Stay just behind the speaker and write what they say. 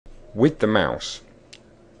with the mouse,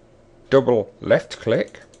 double left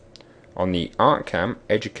click on the ArtCAM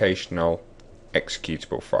educational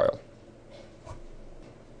executable file.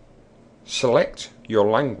 Select your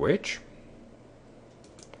language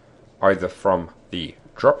either from the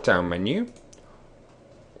drop down menu,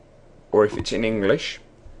 or if it's in English,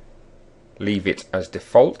 leave it as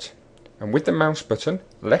default, and with the mouse button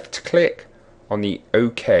left click on the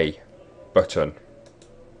OK button.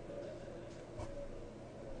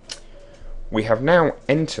 We have now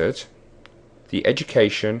entered the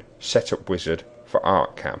Education Setup Wizard for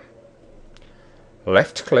ArtCAM.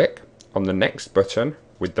 Left click on the next button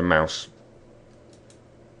with the mouse.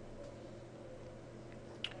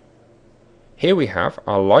 Here we have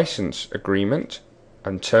our license agreement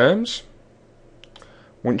and terms.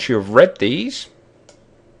 Once you have read these,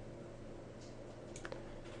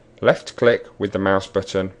 left click with the mouse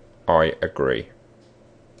button, I agree.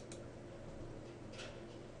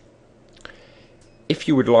 If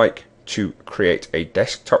you would like to create a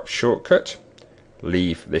desktop shortcut,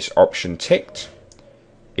 leave this option ticked.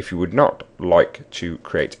 If you would not like to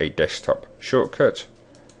create a desktop shortcut,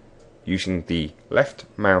 using the left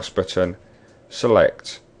mouse button,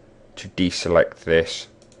 select to deselect this.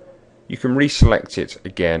 You can reselect it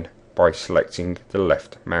again by selecting the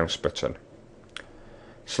left mouse button.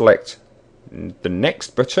 Select the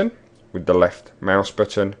next button with the left mouse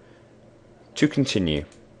button to continue.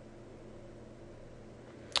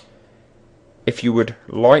 If you would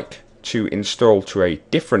like to install to a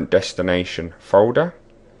different destination folder,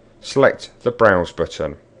 select the Browse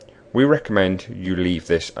button. We recommend you leave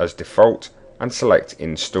this as default and select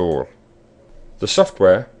Install. The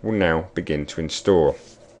software will now begin to install.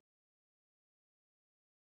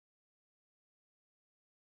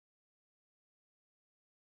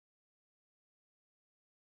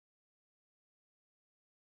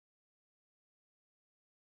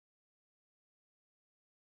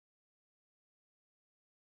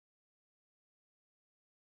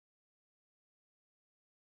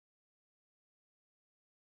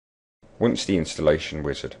 Once the installation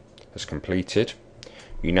wizard has completed,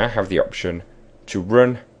 you now have the option to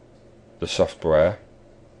run the software,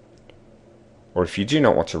 or if you do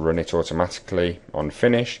not want to run it automatically on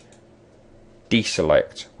finish,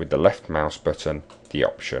 deselect with the left mouse button the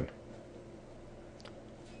option.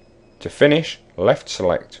 To finish, left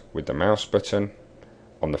select with the mouse button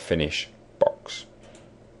on the finish